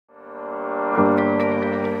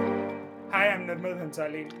Nirmal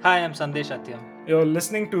Hansali. Hi, I'm Sandesh Atyam. You're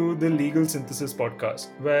listening to the Legal Synthesis podcast,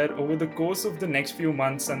 where over the course of the next few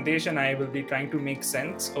months, Sandesh and I will be trying to make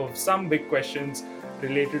sense of some big questions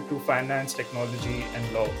related to finance, technology,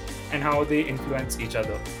 and law, and how they influence each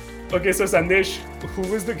other. Okay, so Sandesh, who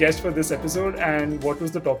was the guest for this episode and what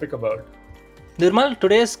was the topic about? Nirmal,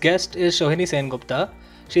 today's guest is Sohini Sengupta.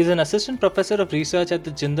 She is an assistant professor of research at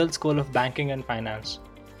the Jindal School of Banking and Finance.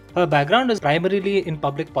 Her background is primarily in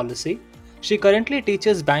public policy. She currently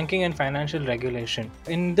teaches banking and financial regulation.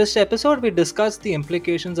 In this episode, we discuss the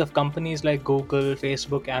implications of companies like Google,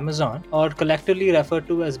 Facebook, Amazon, or collectively referred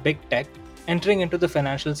to as big tech, entering into the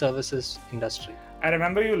financial services industry. I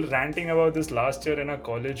remember you ranting about this last year in a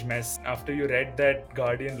college mess after you read that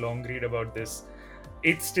Guardian long read about this.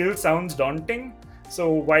 It still sounds daunting, so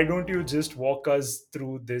why don't you just walk us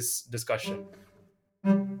through this discussion?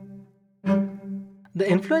 The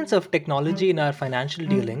influence of technology in our financial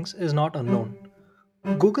dealings is not unknown.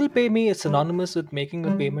 Google Pay Me is synonymous with making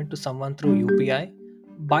a payment to someone through UPI.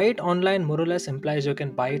 Buy it online more or less implies you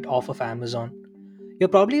can buy it off of Amazon. You're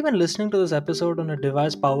probably even listening to this episode on a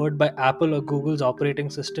device powered by Apple or Google's operating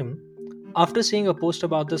system after seeing a post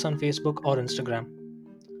about this on Facebook or Instagram.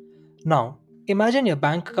 Now, imagine your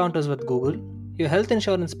bank account is with Google, your health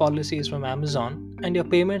insurance policy is from Amazon, and your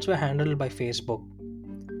payments were handled by Facebook.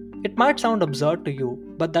 It might sound absurd to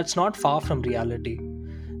you, but that's not far from reality.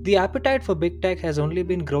 The appetite for big tech has only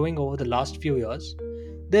been growing over the last few years.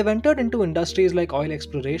 They've entered into industries like oil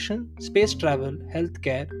exploration, space travel,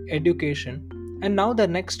 healthcare, education, and now their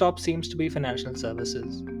next stop seems to be financial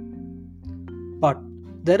services. But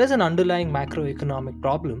there is an underlying macroeconomic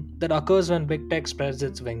problem that occurs when big tech spreads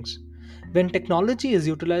its wings. When technology is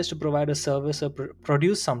utilized to provide a service or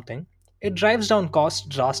produce something, it drives down costs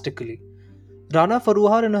drastically. Rana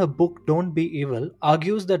Faruhar, in her book Don't Be Evil,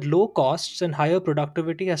 argues that low costs and higher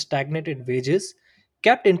productivity has stagnated wages,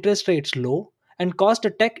 kept interest rates low, and caused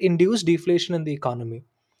a tech induced deflation in the economy.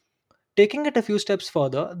 Taking it a few steps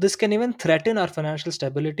further, this can even threaten our financial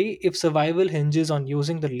stability if survival hinges on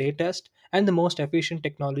using the latest and the most efficient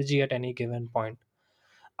technology at any given point.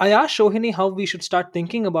 I asked Shohini how we should start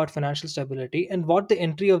thinking about financial stability and what the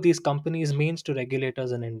entry of these companies means to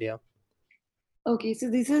regulators in India. Okay, so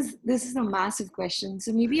this is a massive question.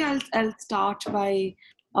 So maybe I'll start by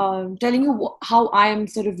telling you how I am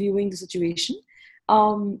sort of viewing the situation.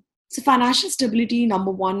 So financial stability, number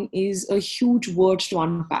one, is a huge word to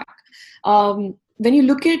unpack. When you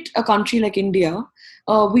look at a country like India,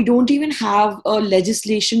 we don't even have a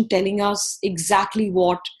legislation telling us exactly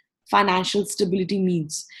what financial stability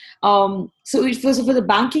means. For the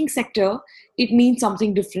banking sector, it means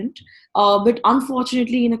something different. But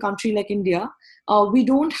unfortunately, in a country like India, we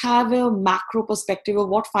don't have a macro perspective of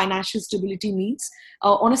what financial stability means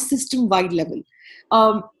on a system-wide level.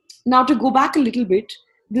 Um, Now, to go back a little bit,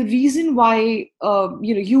 the reason why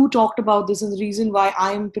you talked about this, and the reason why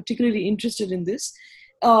I am particularly interested in this,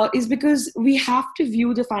 is because we have to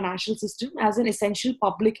view the financial system as an essential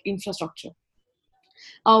public infrastructure,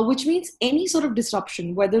 which means any sort of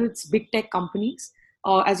disruption, whether it's big tech companies,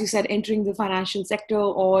 as you said, entering the financial sector,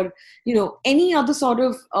 or any other sort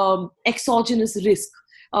of exogenous risk,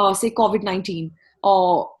 say COVID-19,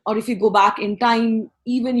 or if you go back in time,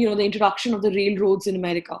 even the introduction of the railroads in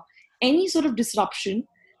America, any sort of disruption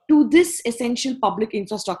to this essential public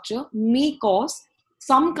infrastructure may cause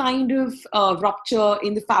some kind of rupture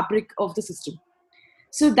in the fabric of the system.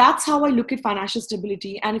 So that's how I look at financial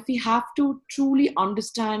stability. And if we have to truly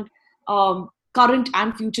understand current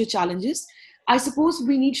and future challenges, I suppose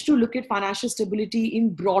we need to look at financial stability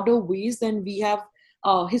in broader ways than we have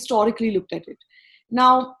historically looked at it.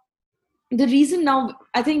 Now, the reason now,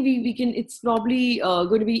 I think we can, it's probably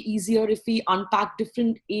going to be easier if we unpack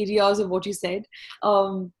different areas of what you said.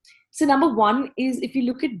 So number one is, if you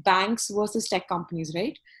look at banks versus tech companies,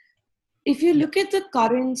 right? If you look at the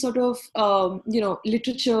current sort of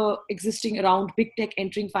literature existing around big tech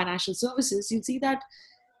entering financial services, you'll see that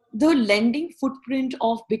the lending footprint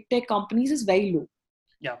of big tech companies is very low,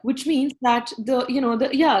 Yeah. which means that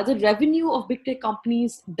the revenue of big tech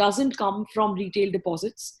companies doesn't come from retail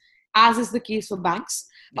deposits, as is the case for banks.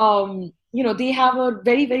 They have a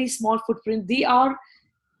very, very small footprint. They are,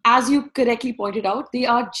 as you correctly pointed out, they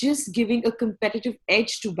are just giving a competitive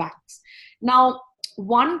edge to banks. Now,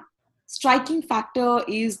 one striking factor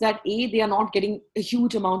is that they are not getting a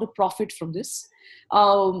huge amount of profit from this,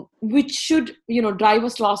 which should drive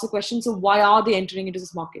us to ask the question: so why are they entering into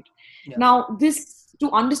this market? Yeah. Now, this to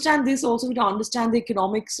understand this, also to understand the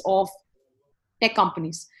economics of tech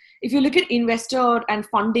companies. if you look at investor and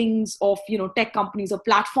fundings of tech companies or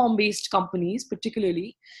platform based companies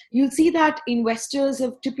particularly, you'll see that investors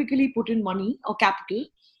have typically put in money or capital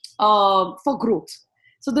for growth.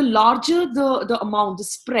 So the larger the amount, the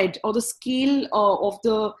spread or the scale of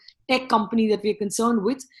the tech company that we're concerned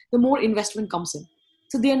with, the more investment comes in.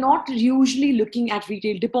 So they are not usually looking at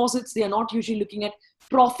retail deposits. They are not usually looking at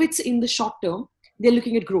profits in the short term. They're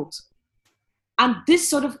looking at growth. And this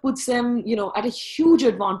sort of puts them, at a huge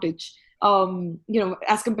advantage,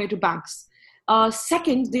 as compared to banks.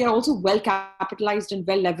 Second, they are also well capitalized and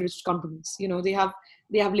well leveraged companies. They have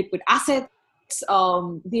liquid assets.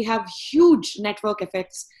 They have huge network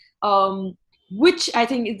effects, which I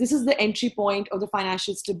think this is the entry point of the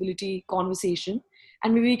financial stability conversation.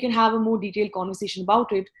 And maybe we can have a more detailed conversation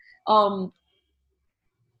about it.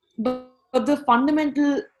 But the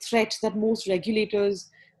fundamental threat that most regulators,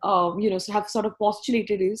 have sort of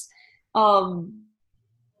postulated um,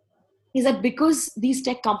 is that because these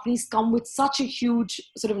tech companies come with such a huge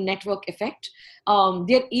sort of network effect,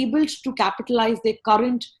 they're able to capitalize their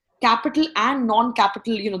current capital and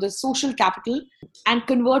non-capital, the social capital, and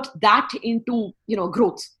convert that into,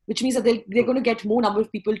 growth, which means that they're going to get more number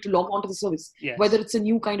of people to log on to the service, Yes. whether it's a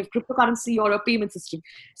new kind of cryptocurrency or a payment system.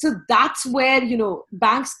 So that's where,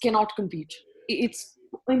 banks cannot compete. It's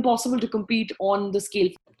impossible to compete on the scale.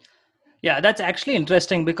 Yeah, that's actually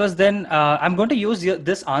interesting, because then I'm going to use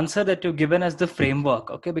this answer that you've given as the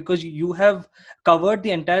framework, okay? Because you have covered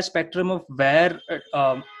the entire spectrum of where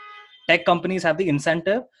tech companies have the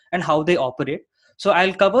incentive and how they operate. So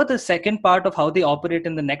I'll cover the second part of how they operate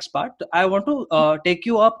in the next part. I want to take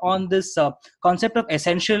you up on this concept of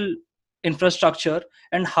essential infrastructure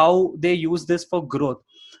and how they use this for growth.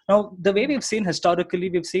 Now, the way we've seen historically,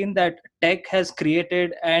 we've seen that tech has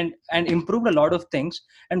created and improved a lot of things.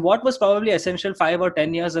 And what was probably essential 5 or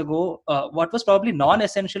 10 years ago, what was probably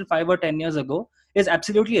non-essential 5 or 10 years ago, is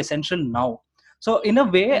absolutely essential now. So in a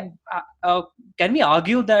way, can we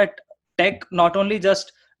argue that tech not only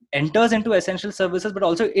just enters into essential services, but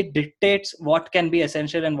also it dictates what can be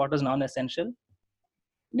essential and what is non-essential?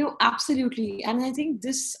 No, absolutely. And I think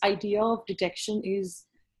this idea of detection is,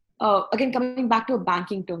 again, coming back to a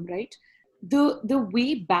banking term, right? The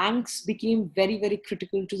way banks became very, very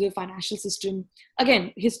critical to the financial system,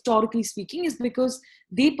 again, historically speaking, is because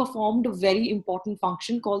they performed a very important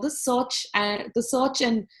function called the search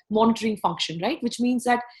and monitoring function, right? Which means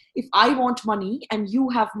that if I want money and you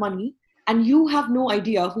have money and you have no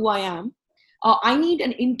idea who I am, I need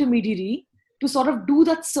an intermediary to sort of do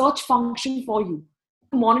that search function for you,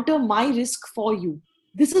 monitor my risk for you.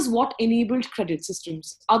 This is what enabled credit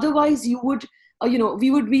systems. Otherwise, we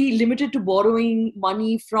would be limited to borrowing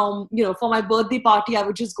money from, for my birthday party, I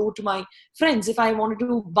would just go to my friends. If I wanted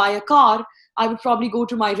to buy a car, I would probably go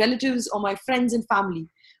to my relatives or my friends and family.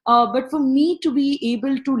 But for me to be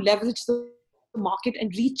able to leverage the market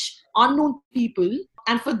and reach unknown people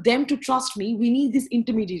and for them to trust me, we need these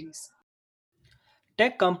intermediaries.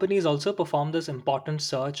 Tech companies also perform this important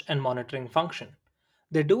search and monitoring function.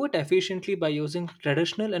 They do it efficiently by using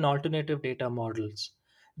traditional and alternative data models.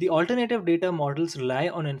 The alternative data models rely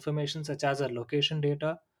on information such as our location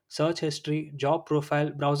data, search history, job profile,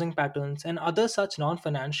 browsing patterns, and other such non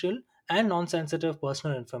financial and non sensitive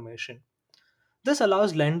personal information. This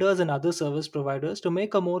allows lenders and other service providers to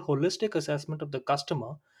make a more holistic assessment of the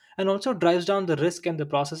customer and also drives down the risk and the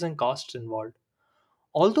processing costs involved.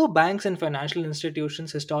 Although banks and financial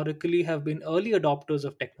institutions historically have been early adopters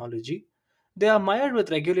of technology, they are mired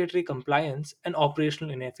with regulatory compliance and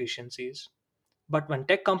operational inefficiencies. But when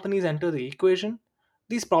tech companies enter the equation,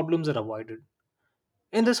 these problems are avoided.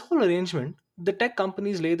 In this whole arrangement, the tech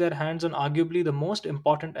companies lay their hands on arguably the most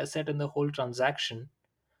important asset in the whole transaction,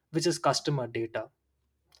 which is customer data.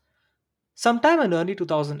 Sometime in early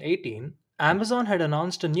 2018, Amazon had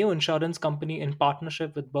announced a new insurance company in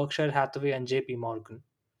partnership with Berkshire Hathaway and JP Morgan.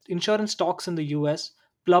 Insurance stocks in the US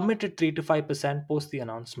plummeted 3 to 5% post the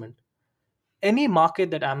announcement. Any market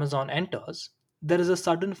that Amazon enters, there is a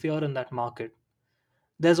sudden fear in that market.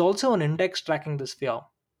 There's also an index tracking this fear.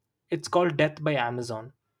 It's called Death by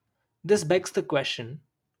Amazon. This begs the question,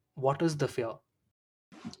 what is the fear?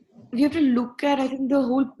 We have to look at, I think, the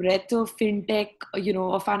whole breadth of fintech,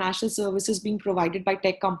 or financial services being provided by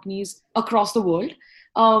tech companies across the world.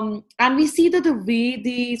 And we see that the way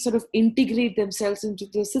they sort of integrate themselves into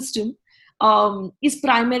the system is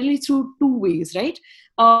primarily through two ways, right?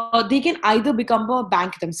 They can either become a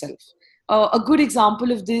bank themselves. A good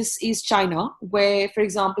example of this is China, where, for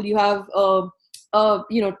example, you have,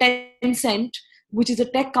 Tencent, which is a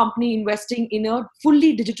tech company investing in a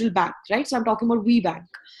fully digital bank, right? So I'm talking about WeBank,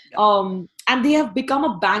 and they have become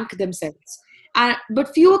a bank themselves.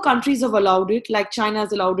 But fewer countries have allowed it, like China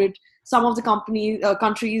has allowed it. Some of the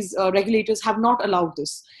countries, regulators have not allowed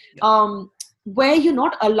this. Yeah. Where you're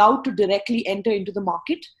not allowed to directly enter into the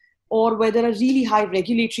market, or where there are really high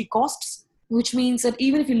regulatory costs, which means that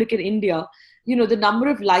even if you look at India, the number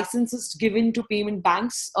of licenses given to payment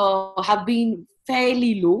banks have been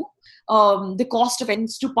fairly low. The cost of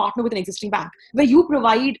ends to partner with an existing bank, where you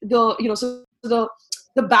provide the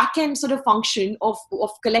back end sort of function of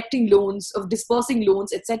collecting loans, of dispersing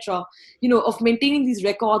loans, etc., of maintaining these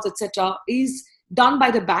records, etc., is done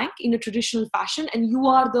by the bank in a traditional fashion, and you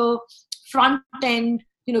are the front end,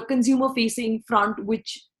 consumer facing front,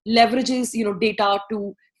 which leverages data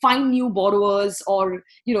to find new borrowers, or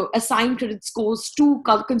assign credit scores to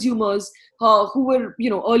consumers who were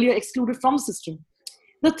earlier excluded from the system.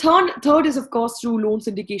 The third is, of course, through loan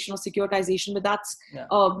syndication or securitization, but that's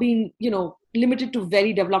been limited to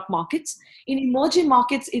very developed markets. In emerging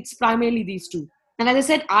markets, it's primarily these two. And as I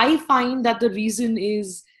said, I find that the reason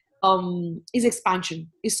is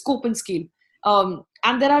expansion, is scope and scale.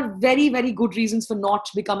 And there are very, very good reasons for not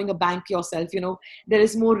becoming a bank yourself. There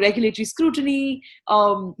is more regulatory scrutiny.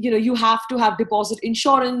 You have to have deposit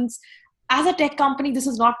insurance. As a tech company, this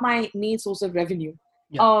is not my main source of revenue.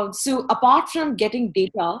 Yeah. So apart from getting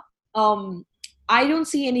data, I don't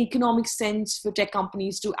see any economic sense for tech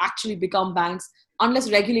companies to actually become banks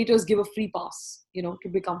unless regulators give a free pass, to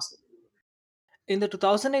become so. In the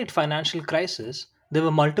 2008 financial crisis, there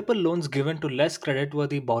were multiple loans given to less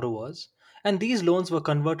creditworthy borrowers, and these loans were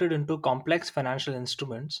converted into complex financial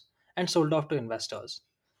instruments and sold off to investors.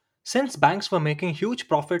 Since banks were making huge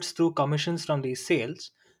profits through commissions from these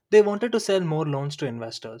sales, they wanted to sell more loans to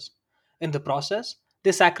investors. In the process,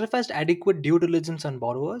 they sacrificed adequate due diligence on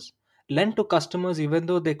borrowers, lent to customers even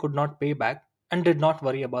though they could not pay back, and did not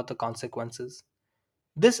worry about the consequences.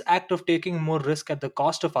 This act of taking more risk at the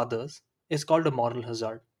cost of others is called a moral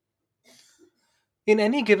hazard. In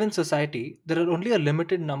any given society, there are only a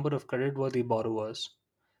limited number of creditworthy borrowers.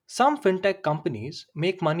 Some fintech companies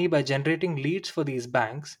make money by generating leads for these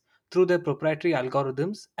banks through their proprietary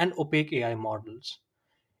algorithms and opaque AI models.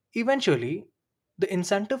 Eventually, the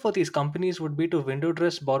incentive for these companies would be to window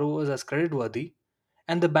dress borrowers as creditworthy,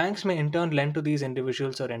 and the banks may in turn lend to these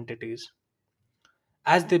individuals or entities.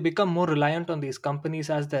 As they become more reliant on these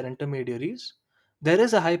companies as their intermediaries, there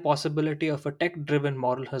is a high possibility of a tech driven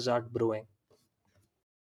moral hazard brewing.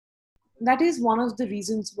 That is one of the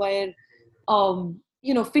reasons where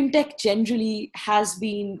fintech generally has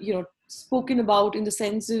been spoken about in the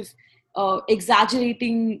sense of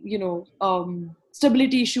exaggerating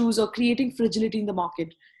stability issues or creating fragility in the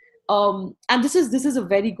market. And this is a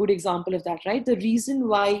very good example of that, right? The reason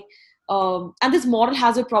why and this moral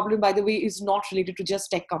hazard problem, by the way, is not related to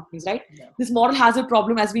just tech companies, right? Yeah. This moral hazard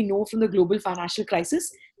problem, as we know from the global financial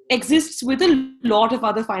crisis, exists with a lot of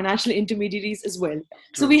other financial intermediaries as well.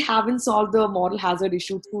 So True. we haven't solved the moral hazard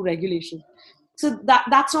issue through regulation. So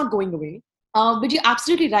that's not going away. But you're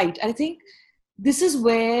absolutely right. I think this is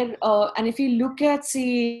where, and if you look at,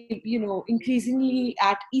 say, increasingly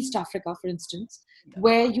at East Africa, for instance,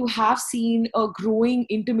 where you have seen a growing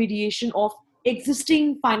intermediation of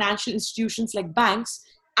existing financial institutions like banks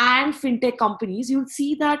and fintech companies, you'll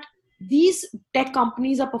see that these tech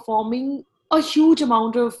companies are performing a huge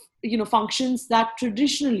amount of functions that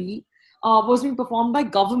traditionally was being performed by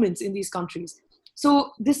governments in these countries.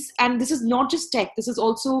 So this is not just tech, this is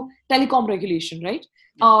also telecom regulation, right?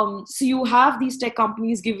 So you have these tech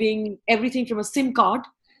companies giving everything from a SIM card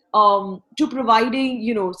to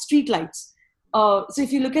providing street lights. So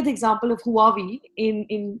if you look at the example of Huawei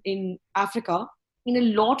in Africa, in a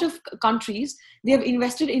lot of countries, they have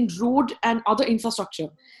invested in road and other infrastructure.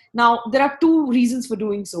 Now, there are two reasons for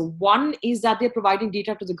doing so. One is that they're providing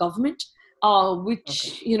data to the government,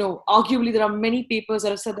 which, arguably there are many papers that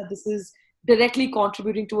have said that this is directly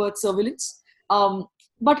contributing towards surveillance.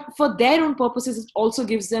 But for their own purposes, it also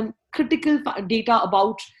gives them critical data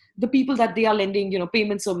about the people that they are lending,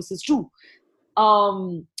 payment services to.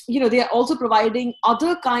 They are also providing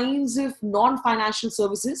other kinds of non-financial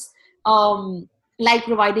services, like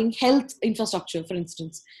providing health infrastructure, for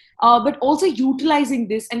instance, but also utilizing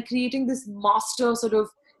this and creating this master sort of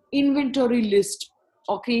inventory list,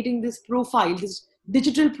 or creating this profile, this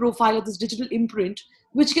digital profile, or this digital imprint,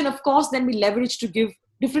 which can, of course, then be leveraged to give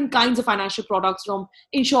different kinds of financial products, from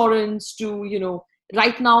insurance to,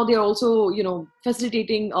 right now they're also,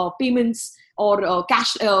 facilitating payments, or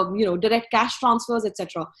cash, direct cash transfers,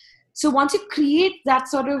 etc. So once you create that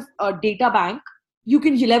sort of data bank, you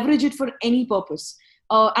can leverage it for any purpose.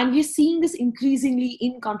 And we're seeing this increasingly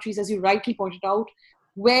in countries, as you rightly pointed out,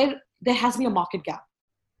 where there has been a market gap.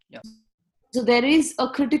 Yeah. So there is a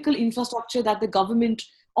critical infrastructure that the government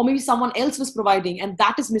or maybe someone else was providing, and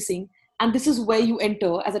that is missing. And this is where you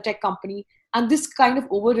enter as a tech company. And this kind of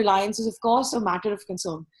over reliance is, of course, a matter of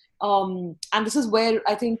concern. And this is where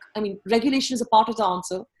I think, I mean, regulation is a part of the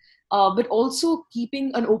answer, but also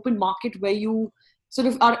keeping an open market where you sort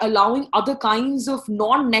of are allowing other kinds of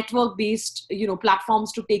non-network based,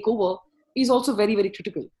 platforms to take over is also very, very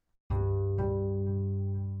critical.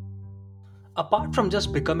 Apart from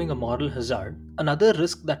just becoming a moral hazard, another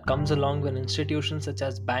risk that comes along when institutions such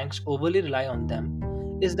as banks overly rely on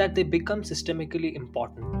them is that they become systemically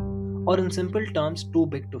important, or in simple terms, too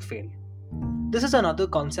big to fail. This is another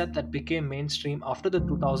concept that became mainstream after the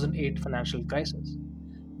 2008 financial crisis.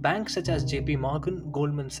 Banks such as JP Morgan,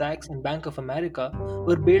 Goldman Sachs, and Bank of America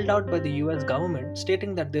were bailed out by the US government,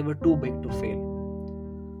 stating that they were too big to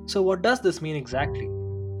fail. So, what does this mean exactly?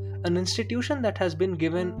 An institution that has been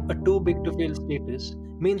given a too big to fail status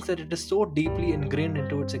means that it is so deeply ingrained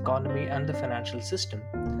into its economy and the financial system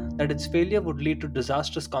that its failure would lead to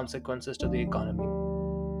disastrous consequences to the economy.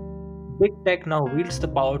 Big tech now wields the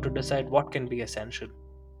power to decide what can be essential.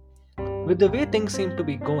 With the way things seem to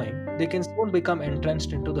be going, they can soon become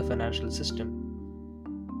entrenched into the financial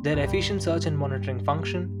system. Their efficient search and monitoring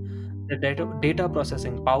function, their data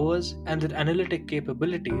processing powers, and their analytic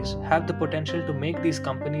capabilities have the potential to make these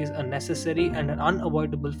companies a necessary and an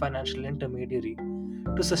unavoidable financial intermediary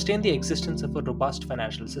to sustain the existence of a robust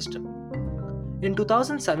financial system. In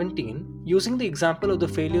 2017, using the example of the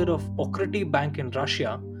failure of Okrity Bank in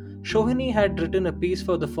Russia, Shohini had written a piece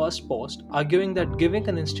for the First Post arguing that giving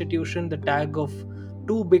an institution the tag of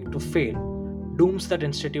too big to fail dooms that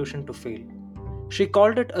institution to fail. She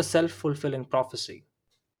called it a self fulfilling prophecy.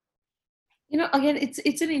 Again,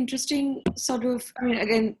 it's an interesting sort of. I mean,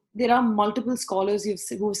 again, there are multiple scholars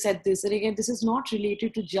who've said this, and again, this is not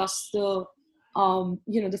related to just the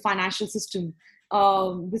financial system.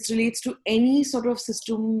 This relates to any sort of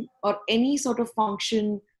system or any sort of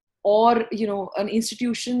function, or an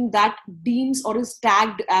institution that deems or is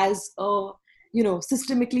tagged as a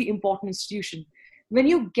systemically important institution. When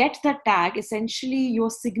you get that tag, essentially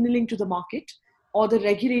you're signaling to the market, or the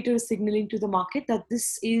regulator is signaling to the market, that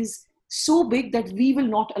this is so big that we will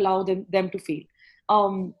not allow them to fail.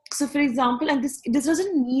 So for example, and this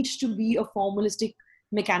doesn't need to be a formalistic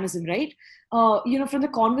mechanism, right? From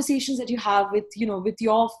the conversations that you have with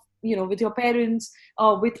with your parents,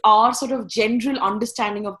 with our sort of general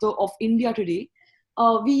understanding of India today,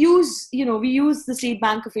 we use the State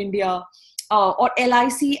Bank of India, or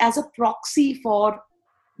LIC, as a proxy for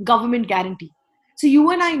government guarantee. So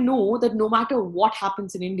you and I know that no matter what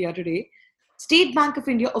happens in India today, State Bank of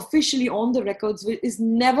India officially on the records is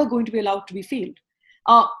never going to be allowed to be failed.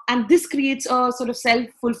 And this creates a sort of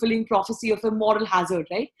self-fulfilling prophecy of a moral hazard,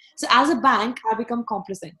 right? So as a bank, I become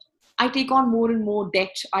complacent. I take on more and more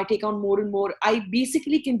debt. I take on more and more. I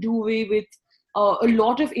basically can do away with a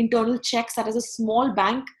lot of internal checks that as a small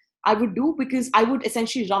bank I would do, because I would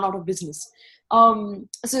essentially run out of business.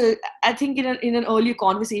 So I think in an earlier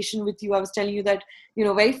conversation with you, I was telling you that,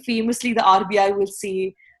 very famously the RBI will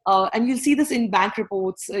say, and you'll see this in bank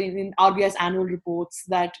reports, in RBI's annual reports,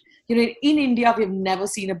 that in India we've never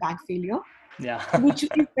seen a bank failure, Yeah. which is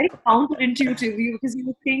very counterintuitive, because you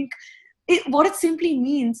would think what it simply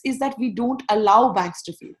means is that we don't allow banks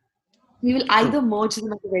to fail. We will True. either merge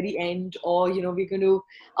them at the very end, or we're going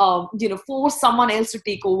to force someone else to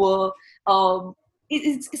take over.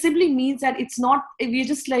 It simply means that it's not, we're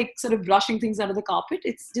just like sort of brushing things under the carpet.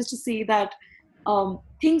 It's just to say that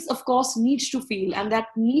things of course needs to fail, and that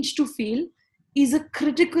needs to fail is a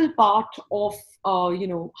critical part of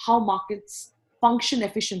how markets function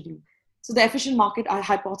efficiently. So the efficient market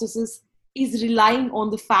hypothesis is relying on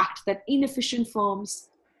the fact that inefficient firms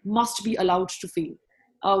must be allowed to fail,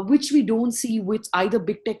 which we don't see with either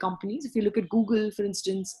big tech companies. If you look at Google, for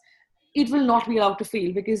instance, it will not be allowed to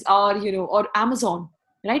fail, because or Amazon,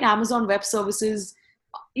 right? Amazon Web Services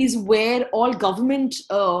is where all government,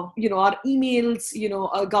 our emails,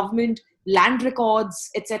 our government land records,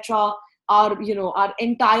 etc. Our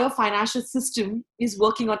entire financial system is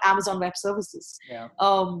working on Amazon Web Services. Yeah.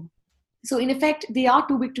 So in effect, they are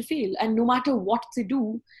too big to fail, and no matter what they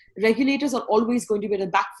do, regulators are always going to be at the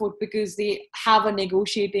back foot, because they have a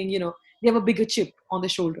negotiating, they have a bigger chip on the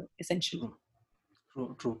shoulder, essentially.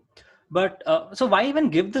 True. But so why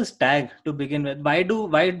even give this tag to begin with? Why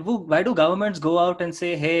do governments go out and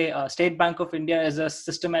say, "Hey, State Bank of India is a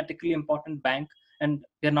systematically important bank, and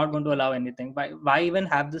we're not going to allow anything"? Why even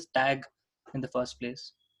have this tag in the first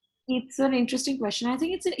place? It's an interesting question. I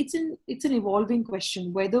think it's an evolving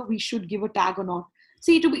question whether we should give a tag or not.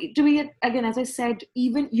 See, to be again, as I said,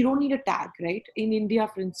 even you don't need a tag, right? In India,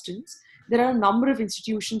 for instance, there are a number of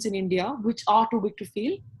institutions in India which are too big to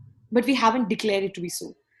fail, but we haven't declared it to be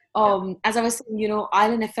so. Yeah. As I was saying,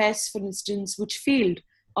 ILNFS, for instance, which failed,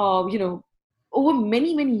 over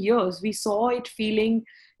many, many years, we saw it failing.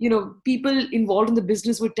 People involved in the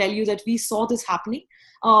business would tell you that we saw this happening.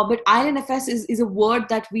 But ILNFS is a word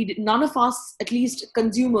that none of us, at least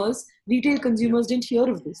consumers, retail consumers, didn't hear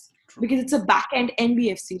of this because it's a back-end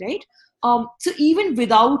NBFC, right? So even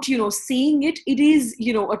without, saying it, it is,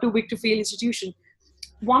 a too big to fail institution.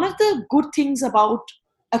 One of the good things about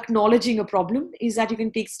acknowledging a problem is that you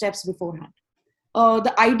can take steps beforehand.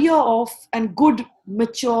 The idea of and good,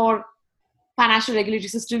 mature financial regulatory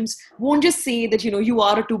systems won't just say that you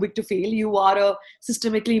are a too big to fail, you are a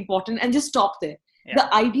systemically important, and just stop there. Yeah.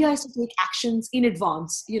 The idea is to take actions in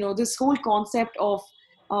advance. This whole concept of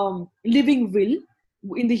living will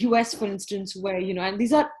in the US, for instance, where and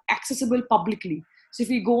these are accessible publicly. So if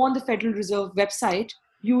you go on the Federal Reserve website,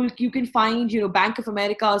 you can find Bank of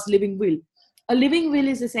America's living will. A living will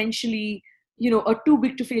is essentially a too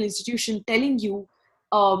big to fail institution telling you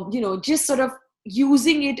just sort of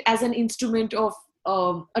using it as an instrument of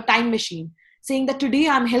a time machine, saying that today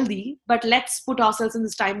I'm healthy, but let's put ourselves in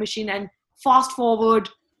this time machine and fast forward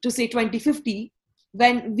to say 2050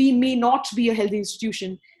 when we may not be a healthy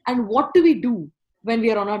institution. And what do we do when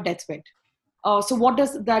we are on our deathbed? So what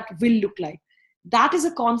does that will look like? That is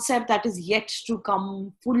a concept that is yet to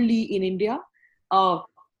come fully in India.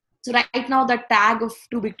 So right now, that tag of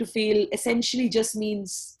too big to fail essentially just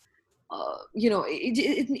means,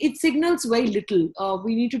 it signals very little.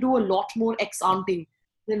 We need to do a lot more ex ante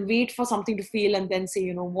than wait for something to fail and then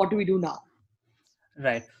say, what do we do now?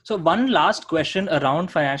 Right. So one last question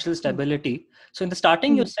around financial stability. So in the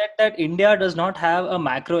starting, you said that India does not have a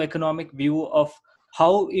macroeconomic view of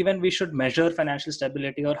how even we should measure financial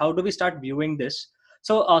stability, or how do we start viewing this?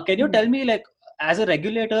 So can you tell me, like, as a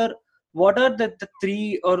regulator, what are the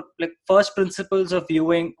three or like first principles of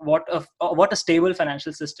viewing what a stable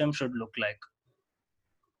financial system should look like?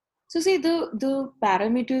 So say the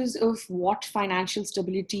parameters of what financial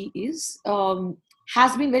stability is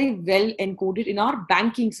has been very well encoded in our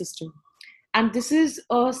banking system. And this is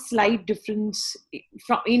a slight difference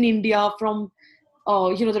in India from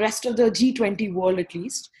the rest of the G20 world, at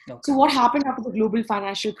least. Okay. So what happened after the global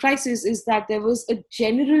financial crisis is that there was a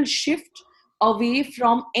general shift away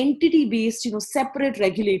from entity-based, separate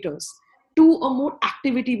regulators to a more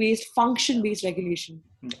activity-based, function-based regulation,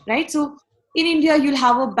 right? So in India, you'll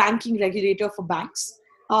have a banking regulator for banks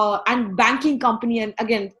and banking company. And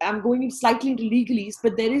again, I'm going slightly into legalese,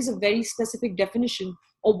 but there is a very specific definition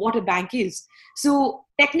of what a bank is. So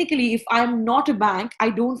technically, if I'm not a bank,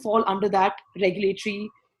 I don't fall under that regulatory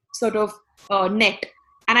sort of net.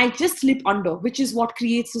 And I just slip under, which is what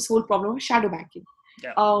creates this whole problem of shadow banking.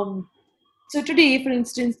 Yeah. So today, for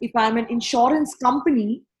instance, if I'm an insurance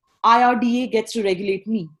company, IRDA gets to regulate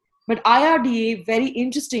me. But IRDA, very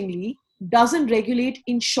interestingly, doesn't regulate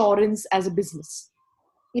insurance as a business.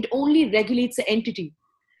 It only regulates the entity.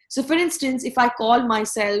 So for instance, if I call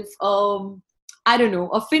myself, I don't know,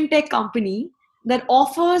 a fintech company that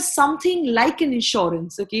offers something like an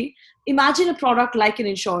insurance, okay? Imagine a product like an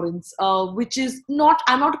insurance, which is not,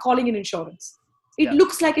 I'm not calling it insurance. It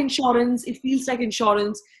looks like insurance, it feels like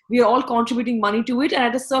insurance. We are all contributing money to it. And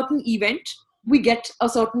at a certain event, we get a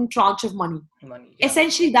certain tranche of money.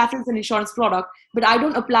 Essentially, that is an insurance product, but I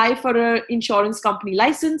don't apply for an insurance company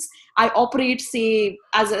license. I operate, say,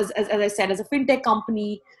 as I said, as a fintech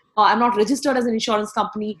company. I'm not registered as an insurance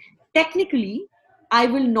company. Technically, I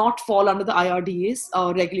will not fall under the IRDA's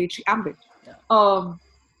regulatory ambit. So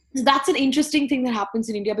that's an interesting thing that happens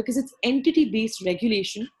in India because it's entity-based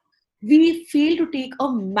regulation. We fail to take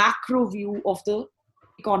a macro view of the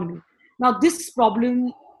economy. Now, this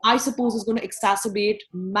problem, I suppose, is going to exacerbate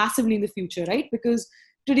massively in the future, right? Because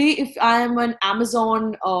today, if I am an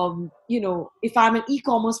Amazon, if I'm an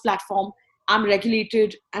e-commerce platform, I'm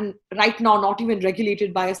regulated, and right now not even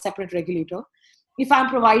regulated by a separate regulator. If I'm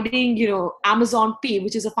providing, Amazon Pay,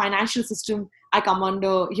 which is a financial system, I come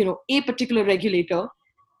under, a particular regulator.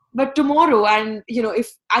 But tomorrow, and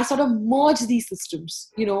if I sort of merge these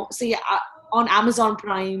systems, say on Amazon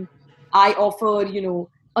Prime, I offer,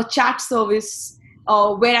 a chat service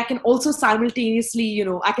where I can also simultaneously,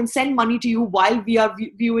 I can send money to you while we are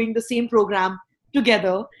viewing the same program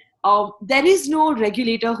together. There is no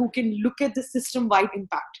regulator who can look at the system-wide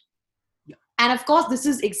impact. Yeah. And of course, this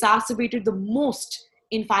is exacerbated the most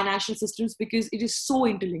in financial systems because it is so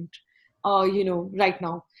interlinked, right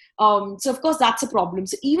now. So of course, that's a problem.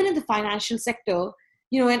 So even in the financial sector,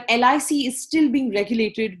 an LIC is still being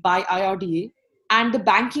regulated by IRDA, and the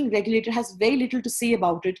banking regulator has very little to say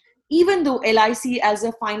about it, even though LIC as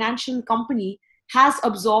a financial company has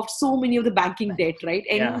absorbed so many of the banking debt, right?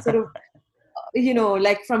 Any Yeah. sort of,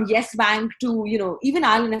 like from Yes Bank to, even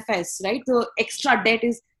ILNFS, right? The extra debt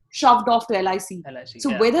is shoved off to LIC. LIC. So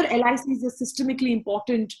Yeah. whether LIC is a systemically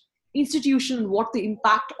important institution, what the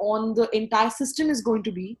impact on the entire system is going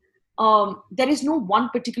to be, there is no one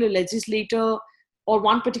particular legislator or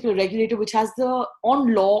one particular regulator which has the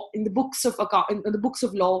on law in the books of in the books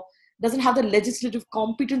of law doesn't have the legislative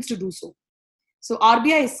competence to do so. So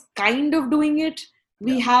RBI is kind of doing it.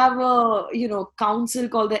 We Yeah. have a council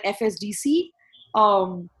called the FSDC,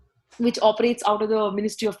 um, which operates out of the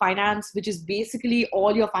Ministry of Finance, which is basically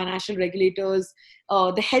all your financial regulators,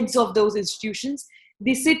 the heads of those institutions.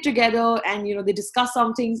 They sit together and they discuss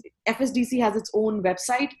some things. FSDC has its own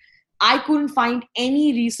website. I couldn't find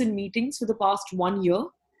any recent meetings for the past 1 year,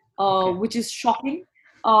 Okay. which is shocking.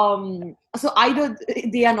 So either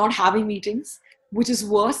they are not having meetings, which is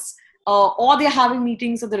worse, or they're having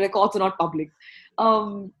meetings and the records are not public.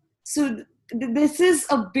 So this is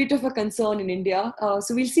a bit of a concern in India.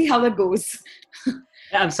 So we'll see how that goes.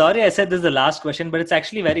 Yeah, I'm sorry I said this is the last question, but it's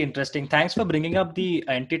actually very interesting. Thanks for bringing up the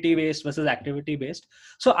entity based versus activity based.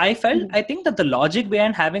 So I think that the logic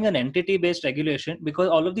behind having an entity based regulation, because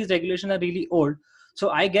all of these regulations are really old. So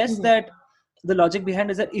I guess Mhm. that the logic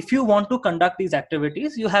behind is that if you want to conduct these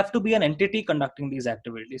activities, you have to be an entity conducting these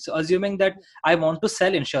activities. So assuming that I want to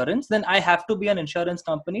sell insurance, then I have to be an insurance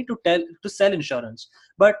company to sell insurance.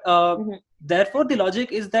 But Mhm. therefore the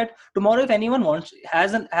logic is that tomorrow if anyone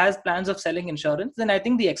has plans of selling insurance, then I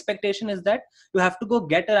think the expectation is that you have to go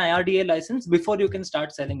get an IRDA license before you can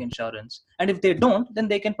start selling insurance, and if they don't, then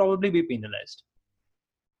they can probably be penalized.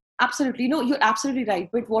 Absolutely. No, you're absolutely right.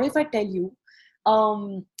 But what if I tell you?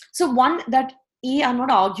 So, one, that I'm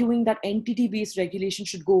not arguing that entity based regulation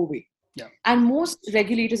should go away. Yeah. And most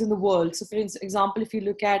regulators in the world, so for example, if you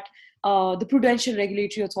look at the Prudential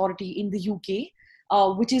Regulatory Authority in the UK,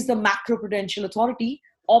 which is the macro prudential authority,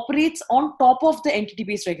 operates on top of the entity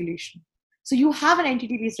based regulation. So you have an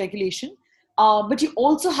entity based regulation, but you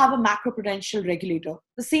also have a macro prudential regulator.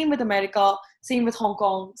 The same with America, same with Hong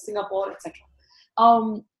Kong, Singapore, etc.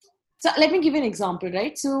 Um, so let me give you an example,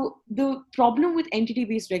 right? So the problem with entity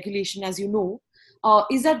based regulation, as you know,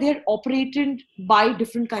 is that they're operated by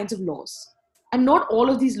different kinds of laws. And not all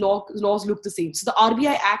of these laws look the same. So the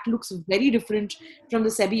RBI Act looks very different from the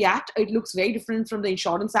SEBI Act. It looks very different from the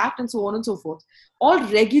Insurance Act and so on and so forth. All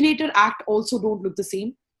regulator act also don't look the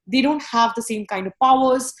same. They don't have the same kind of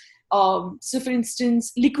powers. So for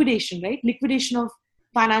instance, liquidation, right? Liquidation of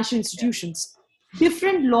financial Yeah. institutions.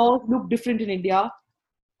 Different laws look different in India.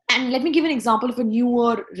 And let me give an example of a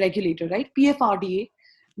newer regulator, right? PFRDA,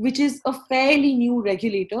 which is a fairly new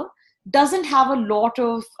regulator, doesn't have a lot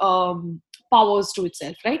of powers to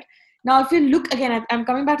itself, right? Now, if you look again, I'm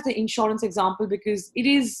coming back to the insurance example because it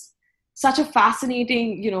is such a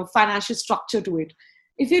fascinating, financial structure to it.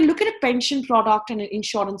 If you look at a pension product and an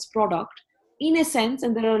insurance product, in a sense,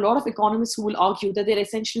 and there are a lot of economists who will argue that they're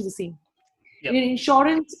essentially the same. Yep. In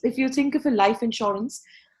insurance, if you think of a life insurance,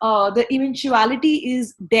 the eventuality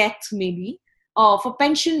is death, maybe. For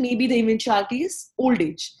pension, maybe the eventuality is old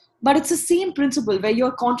age. But it's the same principle where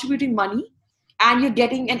you're contributing money and you're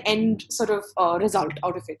getting an end sort of result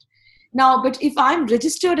out of it. Now, but if I'm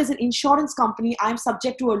registered as an insurance company, I'm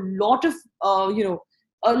subject to a lot of,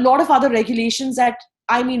 a lot of other regulations that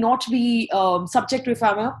I may not be subject to if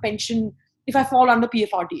I'm a pension, if I fall under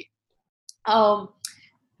PFRDA.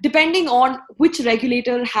 Depending on which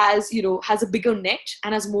regulator has a bigger net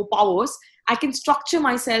and has more powers, I can structure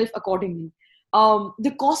myself accordingly.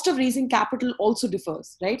 The cost of raising capital also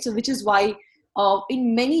differs, right? So which is why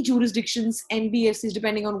in many jurisdictions, NBFCs,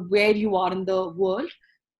 depending on where you are in the world,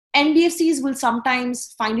 NBFCs will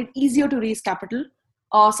sometimes find it easier to raise capital.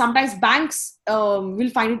 Sometimes banks will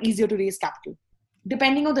find it easier to raise capital,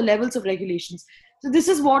 depending on the levels of regulations. So this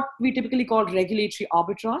is what we typically call regulatory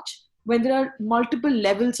arbitrage. When there are multiple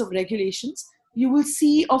levels of regulations, you will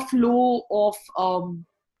see a flow of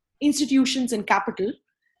institutions and capital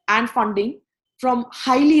and funding from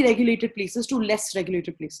highly regulated places to less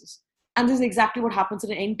regulated places. And this is exactly what happens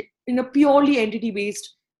in a purely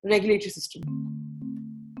entity-based regulatory system.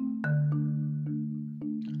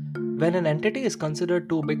 When an entity is considered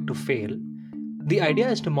too big to fail, the idea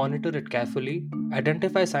is to monitor it carefully,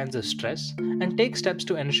 identify signs of stress, and take steps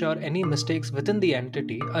to ensure any mistakes within the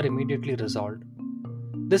entity are immediately resolved.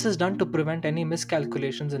 This is done to prevent any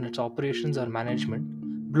miscalculations in its operations or management,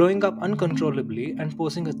 blowing up uncontrollably and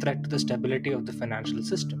posing a threat to the stability of the financial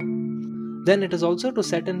system. Then it is also to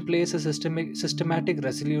set in place a systematic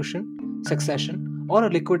resolution, succession, or a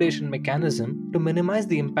liquidation mechanism to minimize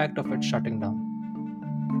the impact of it shutting down.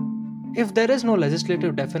 If there is no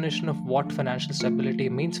legislative definition of what financial stability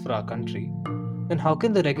means for our country, then how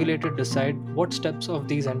can the regulator decide what steps of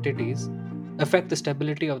these entities affect the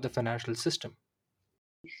stability of the financial system?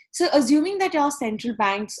 So, assuming that our central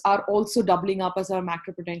banks are also doubling up as our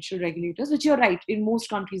macroprudential regulators, which you're right, in most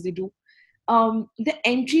countries they do, the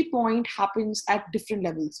entry point happens at different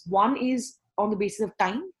levels. One is on the basis of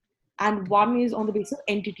time, and one is on the basis of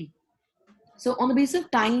entity. So, on the basis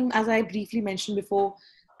of time, as I briefly mentioned before,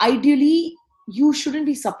 ideally, you shouldn't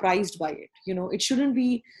be surprised by it. It shouldn't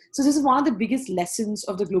be. So, this is one of the biggest lessons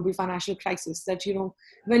of the global financial crisis that,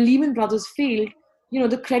 when Lehman Brothers failed,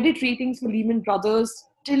 the credit ratings for Lehman Brothers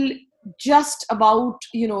till just about,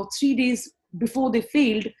 3 days before they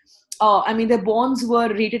failed, I mean, their bonds were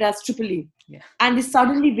rated as AAA, Yeah. and they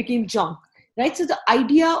suddenly became junk, right? So, the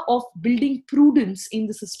idea of building prudence in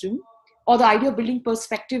the system, or the idea of building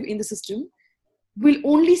perspective in the system, will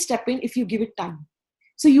only step in if you give it time.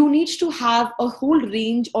 So you need to have a whole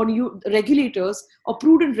range, or you regulators or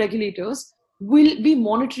prudent regulators will be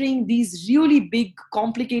monitoring these really big,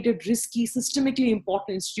 complicated, risky, systemically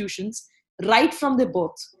important institutions right from their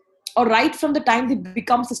birth, or right from the time they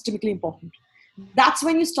become systemically important. That's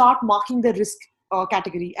when you start marking the risk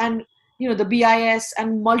category. And the BIS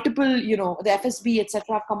and multiple, the FSB, etc.,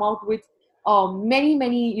 have come out with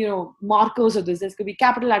many markers of this. This could be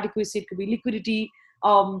capital adequacy, it could be liquidity,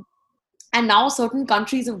 um, and now certain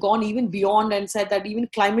countries have gone even beyond and said that even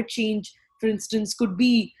climate change, for instance, could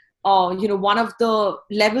be one of the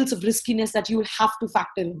levels of riskiness that you will have to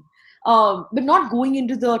factor in. But not going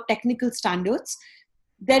into the technical standards,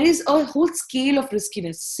 there is a whole scale of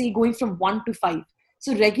riskiness, say going from 1 to 5.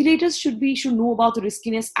 So regulators should know about the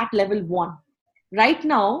riskiness at level 1. Right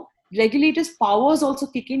now, regulators' powers also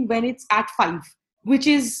kick in when it's at 5, which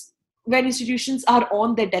is when institutions are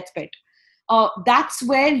on their deathbed. That's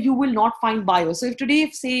where you will not find buyers. So if today,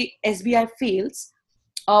 if say SBI fails,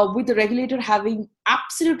 with the regulator having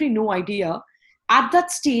absolutely no idea, at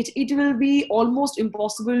that stage, it will be almost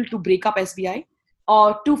impossible to break up SBI,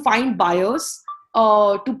 to find buyers,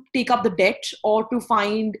 to take up the debt, or to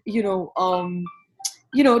find, to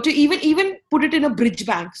even put it in a bridge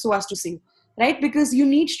bank, so as to say, right? Because you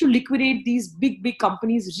need to liquidate these big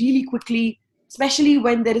companies really quickly, especially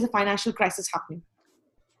when there is a financial crisis happening.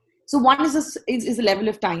 So one is a level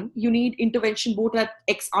of time. You need intervention both at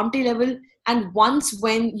ex ante level, and once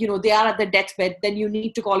when they are at their deathbed, then you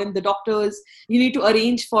need to call in the doctors. You need to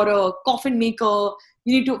arrange for a coffin maker.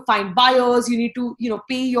 You need to find buyers. You need to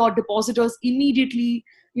pay your depositors immediately.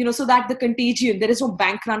 So that the contagion, there is no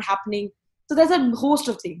bank run happening. So there's a host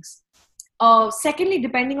of things. Secondly,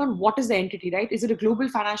 depending on what is the entity, right? Is it a global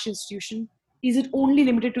financial institution? Is it only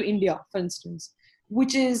limited to India, for instance?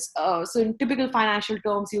 Which is, so in typical financial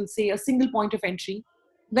terms, you'll say a single point of entry,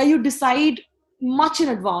 where you decide much in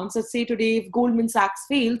advance. Let's say today, if Goldman Sachs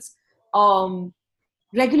fails, um,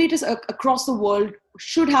 regulators across the world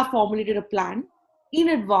should have formulated a plan in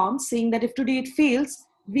advance saying that if today it fails,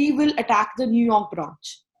 we will attack the New York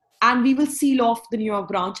branch, and we will seal off the New York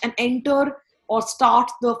branch and enter or start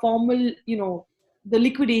the formal, the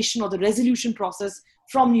liquidation or the resolution process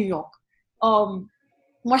from New York.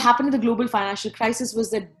 What happened in the global financial crisis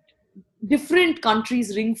was that different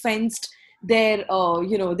countries ring fenced their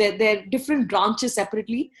different branches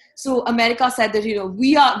separately. So America said that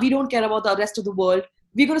we don't care about the rest of the world.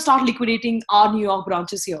 We're going to start liquidating our New York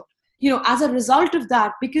branches here. As a result of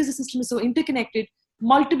that, because the system is so interconnected,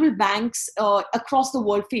 multiple banks across the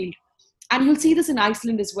world failed. And you'll see this in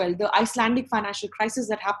Iceland as well. The Icelandic financial crisis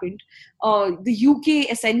that happened, the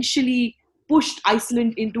UK essentially pushed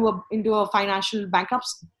Iceland into a financial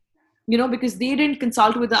bankruptcy. Because they didn't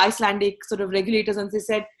consult with the Icelandic sort of regulators, and they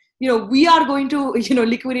said, we are going to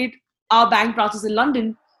liquidate our bank branches in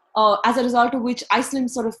London, as a result of which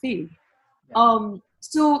Iceland sort of failed.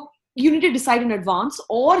 So you need to decide in advance,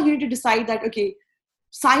 or you need to decide that, okay,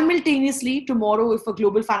 simultaneously tomorrow, if a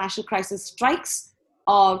global financial crisis strikes,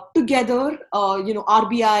 together,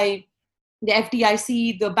 RBI, the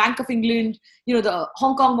FDIC, the Bank of England, the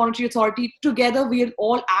Hong Kong Monetary Authority, together we'll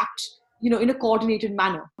all act, in a coordinated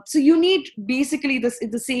manner. So you need basically the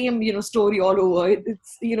same, story all over.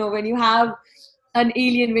 It's, when you have an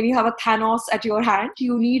alien, when you have a Thanos at your hand,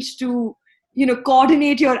 you need to,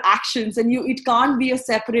 coordinate your actions, and it can't be a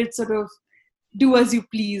separate sort of do as you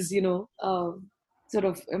please, sort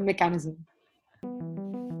of a mechanism.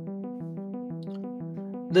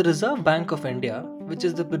 The Reserve Bank of India, which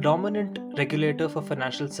is the predominant regulator for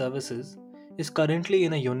financial services, is currently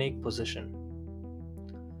in a unique position.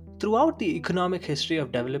 Throughout the economic history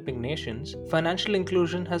of developing nations, financial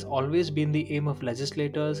inclusion has always been the aim of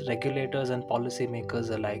legislators, regulators, and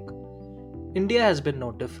policymakers alike. India has been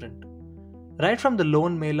no different. Right from the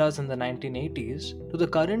loan melas in the 1980s to the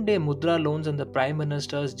current day Mudra loans and the Prime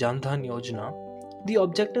Minister's Jan Dhan Yojana, the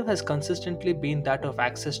objective has consistently been that of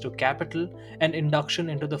access to capital and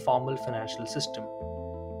induction into the formal financial system.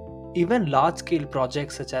 Even large scale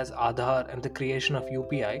projects such as Aadhaar and the creation of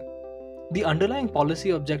UPI, the underlying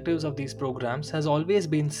policy objectives of these programs has always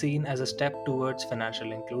been seen as a step towards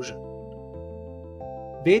financial inclusion.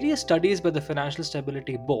 Various studies by the Financial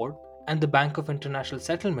Stability Board and the Bank of International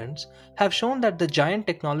Settlements have shown that the giant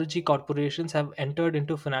technology corporations have entered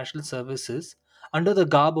into financial services under the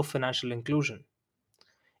garb of financial inclusion.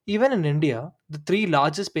 Even in India, the three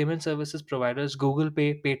largest payment services providers, Google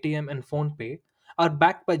Pay, Paytm, and PhonePe, are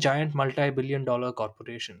backed by giant multi billion dollar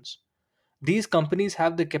corporations. These companies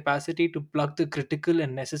have the capacity to plug the critical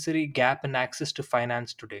and necessary gap in access to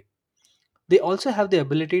finance today. They also have the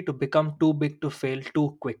ability to become too big to fail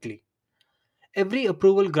too quickly. Every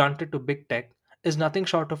approval granted to big tech is nothing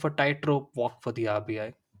short of a tightrope walk for the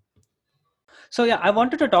RBI. So yeah, I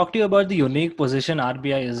wanted to talk to you about the unique position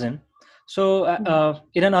RBI is in. So Hmm.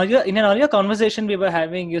 in an earlier conversation we were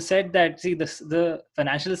having, you said that see the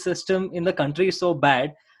financial system in the country is so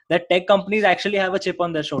bad that tech companies actually have a chip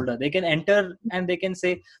on their shoulder. They can enter and they can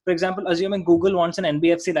say, for example, assuming Google wants an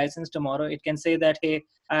NBFC license tomorrow, it can say that, hey,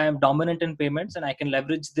 I am dominant in payments and I can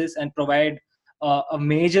leverage this and provide a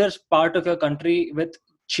major part of your country with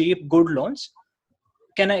cheap, good loans.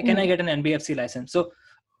 Can I Hmm. get an NBFC license? So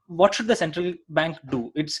what should the central bank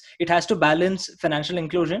do? It has to balance financial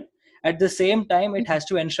inclusion. At the same time, it has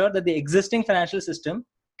to ensure that the existing financial system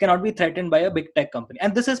cannot be threatened by a big tech company,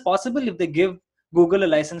 and this is possible if they give Google a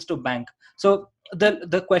license to bank. So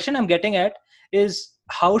the question I'm getting at is,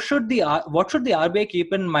 what should the RBI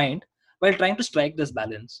keep in mind while trying to strike this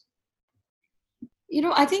balance?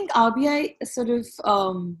 I think RBI sort of,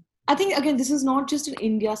 I think again, this is not just an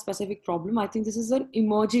India specific problem. I think this is an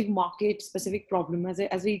emerging market specific problem.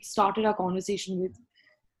 As we started our conversation with,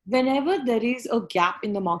 whenever there is a gap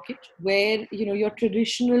in the market where, your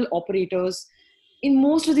traditional operators in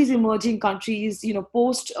most of these emerging countries,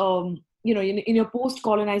 post, in your post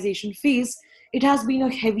colonization phase, it has been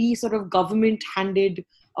a heavy sort of government handed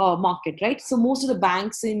market, right? So most of the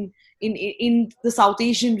banks in the South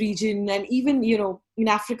Asian region, and even in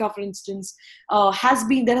Africa, for instance, there has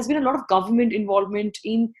been a lot of government involvement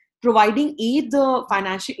in providing the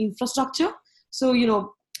financial infrastructure. So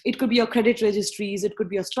it could be your credit registries, it could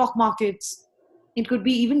be your stock markets, it could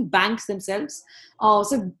be even banks themselves.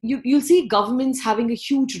 So you'll see governments having a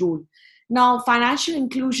huge role. Now, financial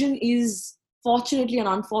inclusion is fortunately and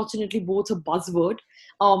unfortunately both a buzzword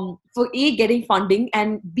for A, getting funding,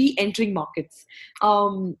 and B, entering markets.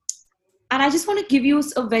 Um, and I just want to give you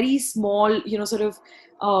a very small, sort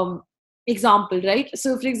of example, right?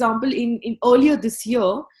 So, for example, in earlier this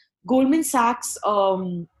year, Goldman Sachs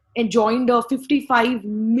joined a $55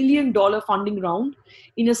 million funding round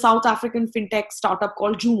in a South African fintech startup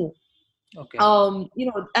called Jumo. Okay.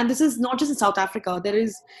 And this is not just in South Africa. There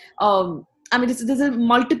is, there's a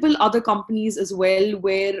multiple other companies as well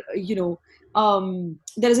where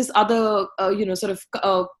there is this other sort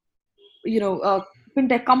of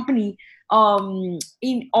fintech company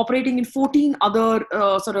in operating in 14 other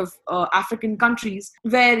African countries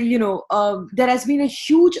where there has been a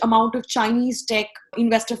huge amount of Chinese tech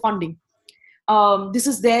investor funding. This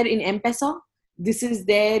is there in M-Pesa. This is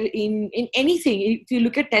there in anything. If you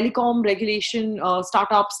look at telecom regulation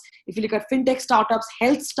startups, if you look at fintech startups,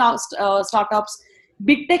 startups,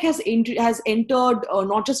 big tech has entered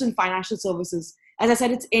not just in financial services. As I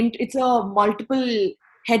said, it's a multiple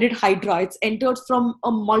headed hydra. It's entered from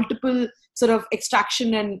a multiple sort of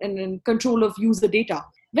extraction and control of user data.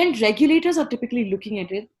 When regulators are typically looking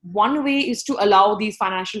at it, one way is to allow these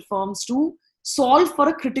financial firms to solve for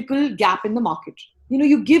a critical gap in the market.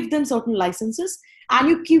 You give them certain licenses and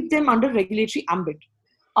you keep them under regulatory ambit.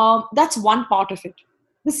 That's one part of it.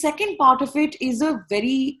 The second part of it is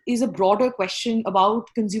a broader question about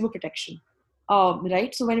consumer protection,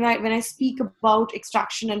 right? So when I speak about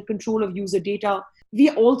extraction and control of user data, we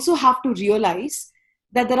also have to realize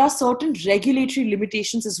that there are certain regulatory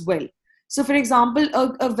limitations as well. So, for example,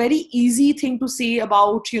 a very easy thing to say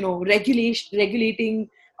about regulating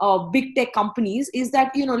big tech companies is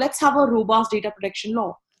that let's have a robust data protection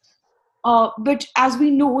law. But as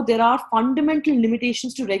we know, there are fundamental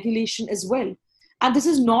limitations to regulation as well. And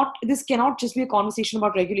this cannot just be a conversation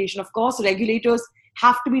about regulation. Of course, regulators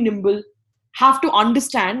have to be nimble, have to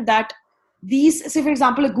understand that say, for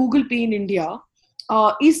example, a Google Pay in India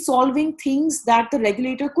is solving things that the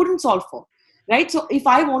regulator couldn't solve for, right? So if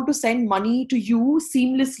I want to send money to you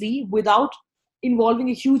seamlessly without involving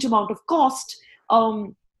a huge amount of cost,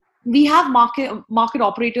 we have market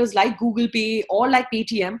operators like Google Pay or like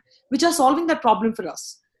Paytm, which are solving that problem for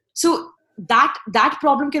us. So that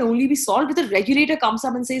problem can only be solved if the regulator comes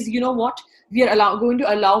up and says, you know what, we are going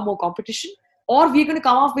to allow more competition, or we're going to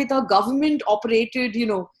come up with a government operated,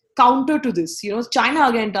 counter to this. China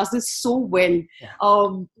again does this so well.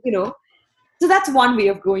 So that's one way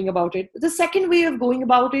of going about it. The second way of going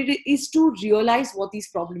about it is to realize what these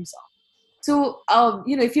problems are. So,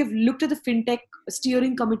 if you've looked at the FinTech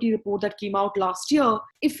Steering Committee report that came out last year,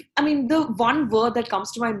 the one word that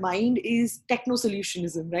comes to my mind is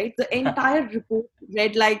techno-solutionism, right? The entire report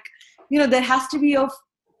read like, there has to be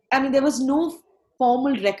there was no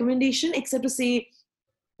formal recommendation except to say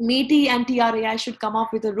MeitY and TRAI should come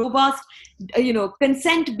up with a robust,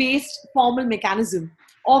 consent-based formal mechanism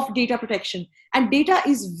of data protection. And data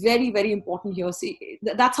is very, very important here. See,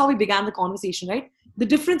 that's how we began the conversation, right? The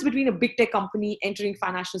difference between a big tech company entering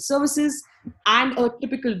financial services and a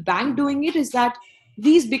typical bank doing it is that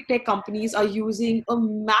these big tech companies are using a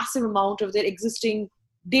massive amount of their existing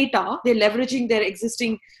data. They're leveraging their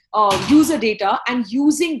existing user data and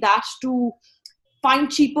using that to find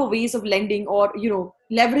cheaper ways of lending, or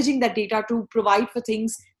leveraging that data to provide for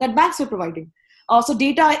things that banks are providing. So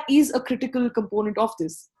data is a critical component of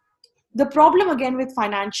this. The problem again with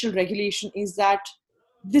financial regulation is that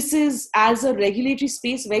this is, as a regulatory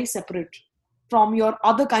space, very separate from your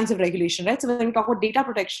other kinds of regulation, right? So when we talk about data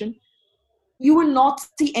protection, you will not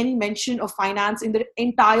see any mention of finance in the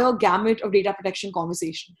entire gamut of data protection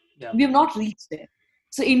conversation. Yeah. We have not reached there.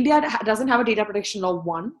 So India doesn't have a data protection law,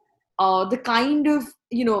 one. The kind of,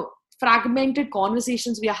 fragmented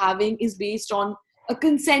conversations we are having is based on a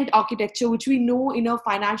consent architecture, which we know in a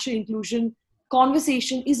financial inclusion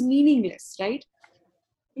conversation is meaningless, right?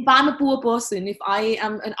 If I'm a poor person, if I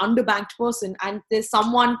am an underbanked person, and there's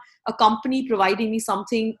a company providing me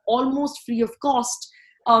something almost free of cost,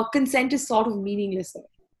 consent is sort of meaningless.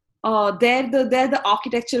 There the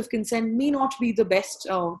architecture of consent may not be the best,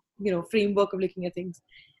 framework of looking at things.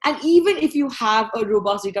 And even if you have a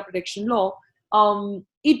robust data protection law,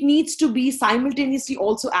 it needs to be simultaneously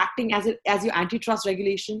also acting as your antitrust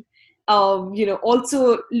regulation,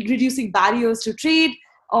 also reducing barriers to trade,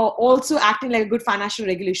 also acting like a good financial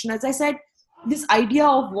regulation. As I said, this idea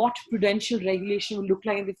of what prudential regulation will look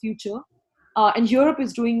like in the future, and Europe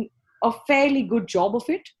is doing a fairly good job of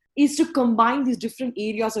it, is to combine these different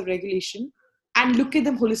areas of regulation and look at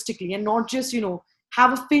them holistically, and not just,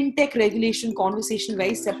 have a fintech regulation conversation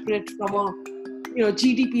very separate from a,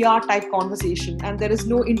 GDPR type conversation, and there is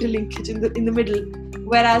no interlinkage in the middle,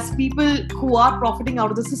 whereas people who are profiting out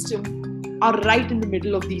of the system are right in the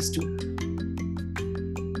middle of these two.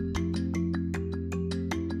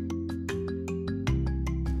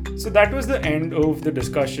 So that was the end of the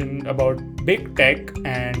discussion about big tech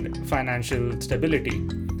and financial stability.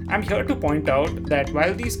 I'm here to point out that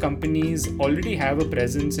while these companies already have a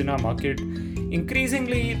presence in our market,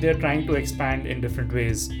 increasingly they're trying to expand in different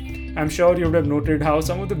ways. I'm sure you would have noted how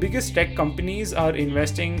some of the biggest tech companies are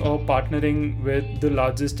investing or partnering with the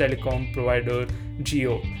largest telecom provider,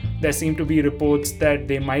 Jio. There seem to be reports that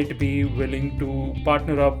they might be willing to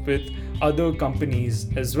partner up with other companies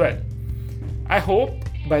as well. I hope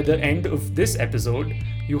by the end of this episode,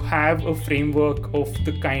 you have a framework of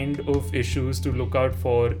the kind of issues to look out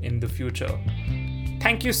for in the future.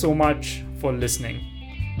 Thank you so much for listening.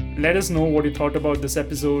 Let us know what you thought about this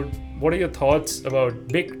episode. What are your thoughts about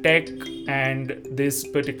big tech and this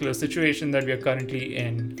particular situation that we are currently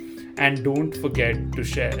in? And don't forget to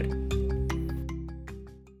share.